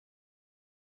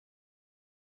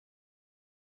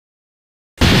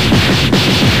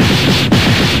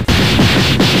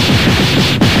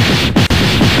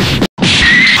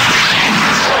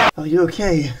you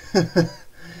okay?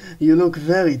 You look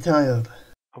very tired.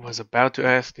 I was about to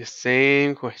ask the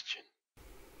same question.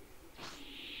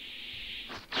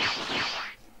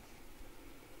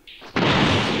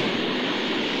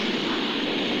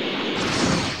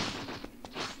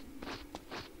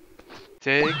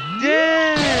 Take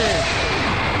this!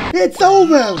 It's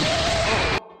over!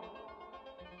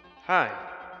 Hi,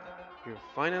 you're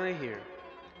finally here.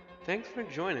 Thanks for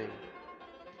joining.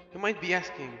 You might be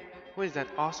asking, who is that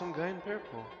awesome guy in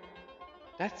purple?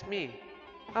 That's me.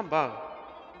 I'm Bug.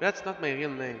 That's not my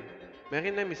real name. My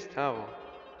real name is Taro.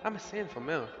 I'm a Saiyan from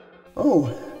Earth.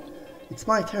 Oh, it's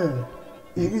my turn.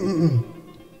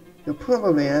 You're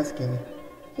probably asking,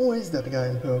 who is that guy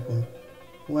in purple?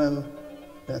 Well,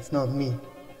 that's not me.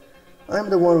 I'm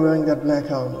the one wearing that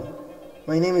black armor.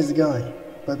 My name is Guy,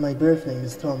 but my birth name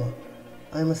is Toma.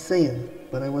 I'm a Saiyan,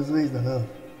 but I was raised on Earth,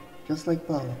 just like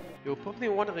Paul. You're probably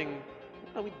wondering,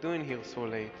 what are we doing here so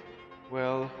late?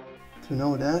 Well, To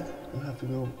know that, you have to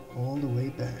go all the way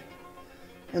back.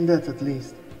 And that's at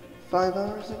least 5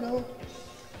 hours ago?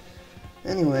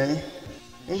 Anyway,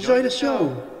 enjoy the show!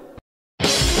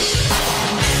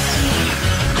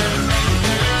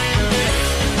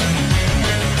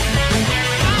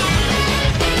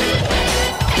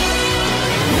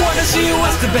 Wanna see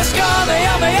what's the best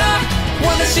Kamehameha.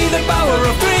 Wanna see the power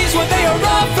of threes when they are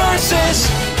up versus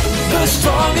the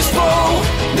strongest foe.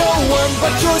 No one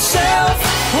but yourself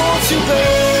holds you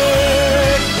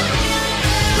back.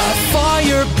 A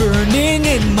fire burning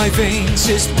in my veins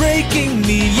is breaking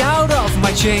me out of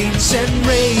my chains and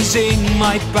raising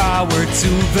my power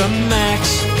to the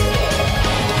max.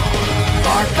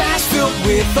 Our past filled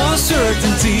with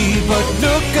uncertainty, but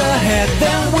look ahead,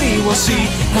 then we will see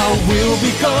how we'll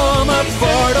become a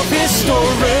part of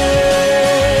history.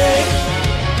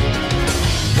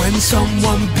 When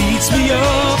someone beats me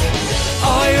up,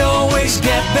 I always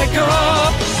get back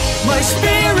up. My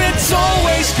spirit's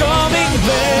always coming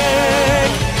back,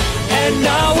 and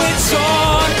now it's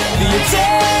on the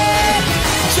attack.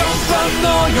 Jump on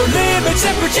all your limits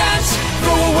and perchance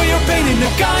throw away your pain in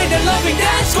a kind and loving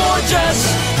dance. Gorgeous,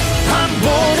 I'm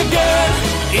born again.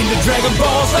 In the Dragon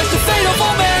Balls lies the fate of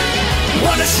all men.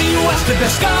 Wanna see what's the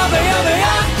best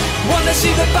Kamehameha. Wanna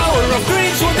see the power of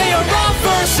dreams when they are wrong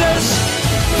versus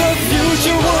the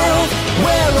future world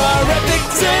where our epic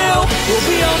tale will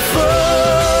be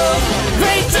unfurled.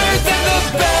 Greater than the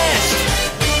best.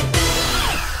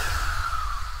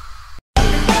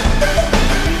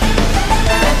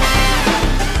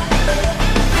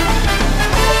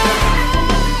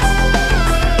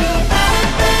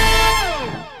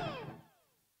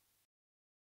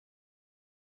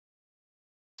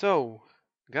 so,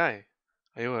 Guy,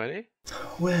 are you ready?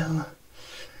 Well,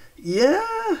 yeah,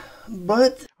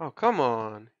 but... Oh, come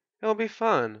on. It'll be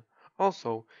fun.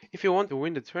 Also, if you want to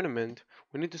win the tournament,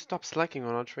 we need to stop slacking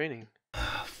on our training.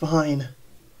 Fine.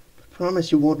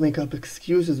 Promise you won't make up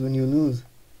excuses when you lose.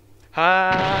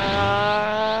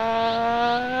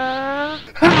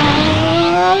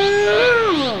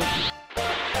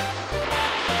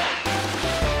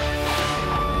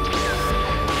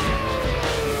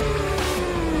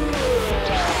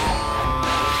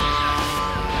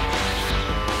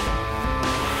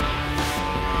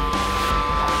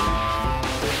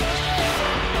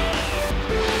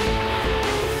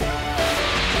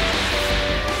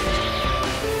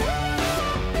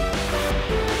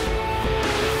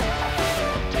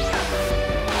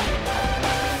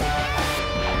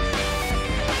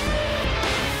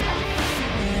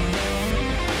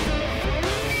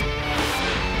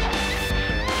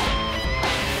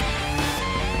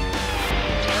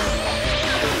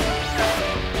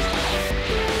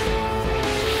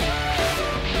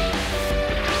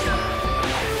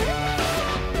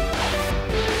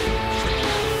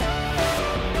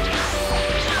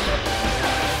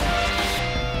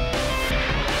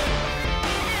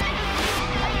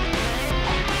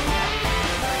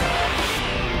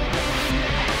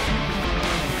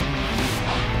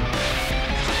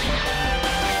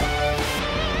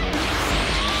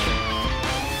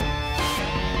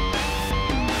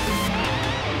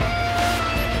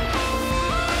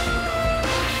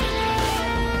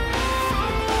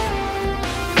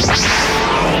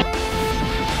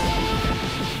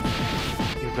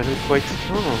 Quite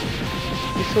strong.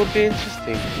 This will be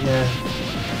interesting.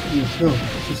 Yeah, you too.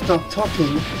 So stop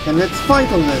talking and let's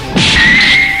fight already.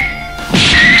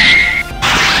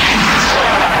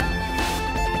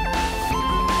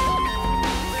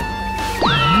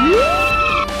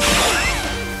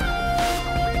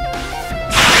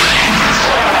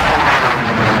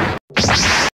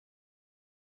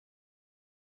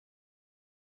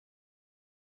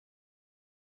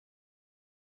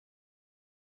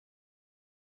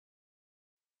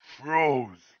 froze.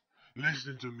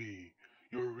 Listen to me.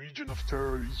 Your region of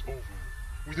terror is over.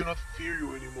 We do not fear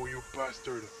you anymore, you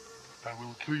bastard. I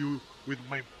will kill you with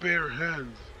my bare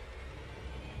hands.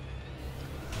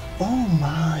 Oh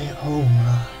my, oh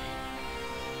my.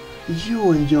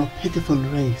 You and your pitiful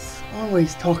race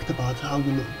always talked about how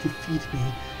you would defeat me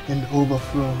and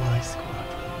overthrow my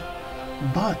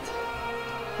squadron. But,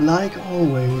 like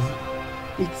always,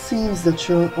 it seems that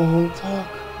you're all talk,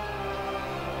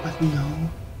 but no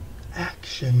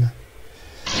action.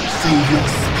 Save your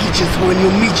speeches for when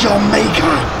you meet your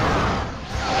maker!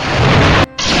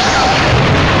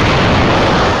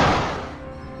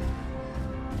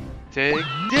 Take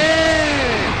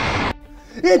this!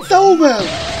 It's over!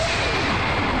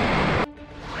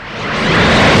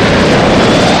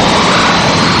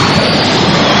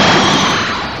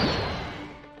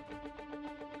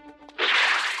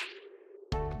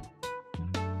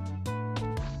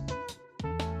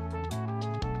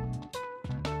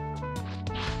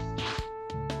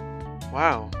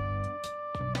 Wow,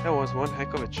 that was one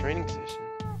heck of a training session.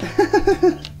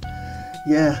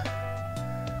 Yeah,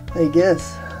 I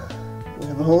guess. We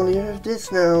have a whole year of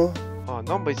this now. Oh,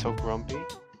 don't be so grumpy.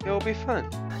 It'll be fun.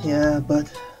 Yeah,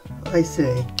 but I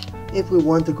say, if we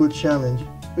want a good challenge,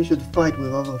 we should fight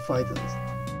with other fighters.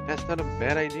 That's not a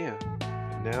bad idea.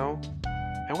 But now,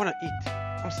 I wanna eat.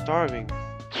 I'm starving.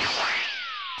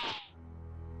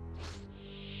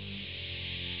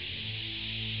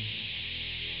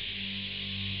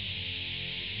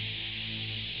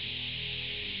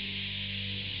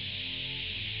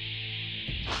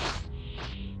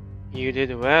 You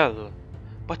did well,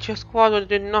 but your squadron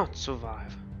did not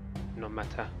survive. No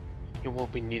matter, you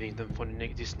won't be needing them for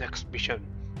this next mission.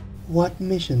 What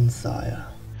mission, sire?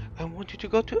 I want you to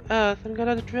go to Earth and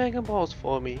gather the Dragon Balls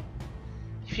for me.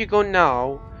 If you go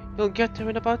now, you'll get there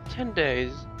in about 10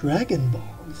 days. Dragon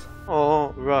Balls?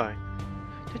 Oh, right.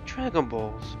 The Dragon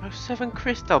Balls are 7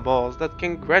 crystal balls that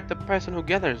can grant the person who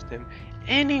gathers them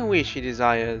any wish he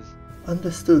desires.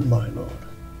 Understood, my lord.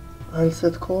 I'll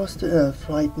set course to Earth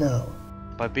right now.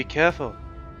 But be careful.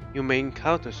 You may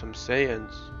encounter some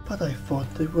Saiyans. But I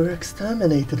thought they were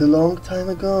exterminated a long time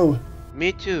ago.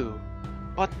 Me too.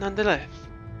 But nonetheless,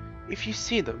 if you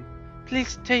see them,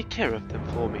 please take care of them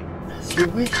for me. As you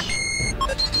wish.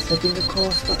 Setting the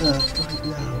course for Earth right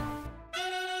now.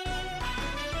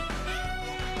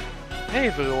 Hey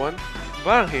everyone,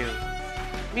 Bar here.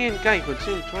 Me and Guy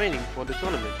continue training for the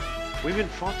tournament. We even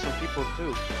fought some people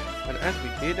too, but as we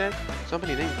did that,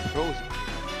 somebody named Frozen.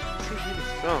 He's really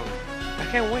strong. I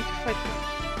can't wait to fight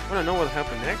him. Wanna know what'll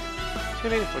happen next?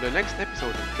 Tune in for the next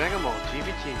episode of Dragon Ball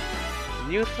GBG. The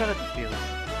new threat appears.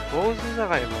 Frozen's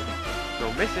arrival.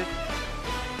 Don't miss it.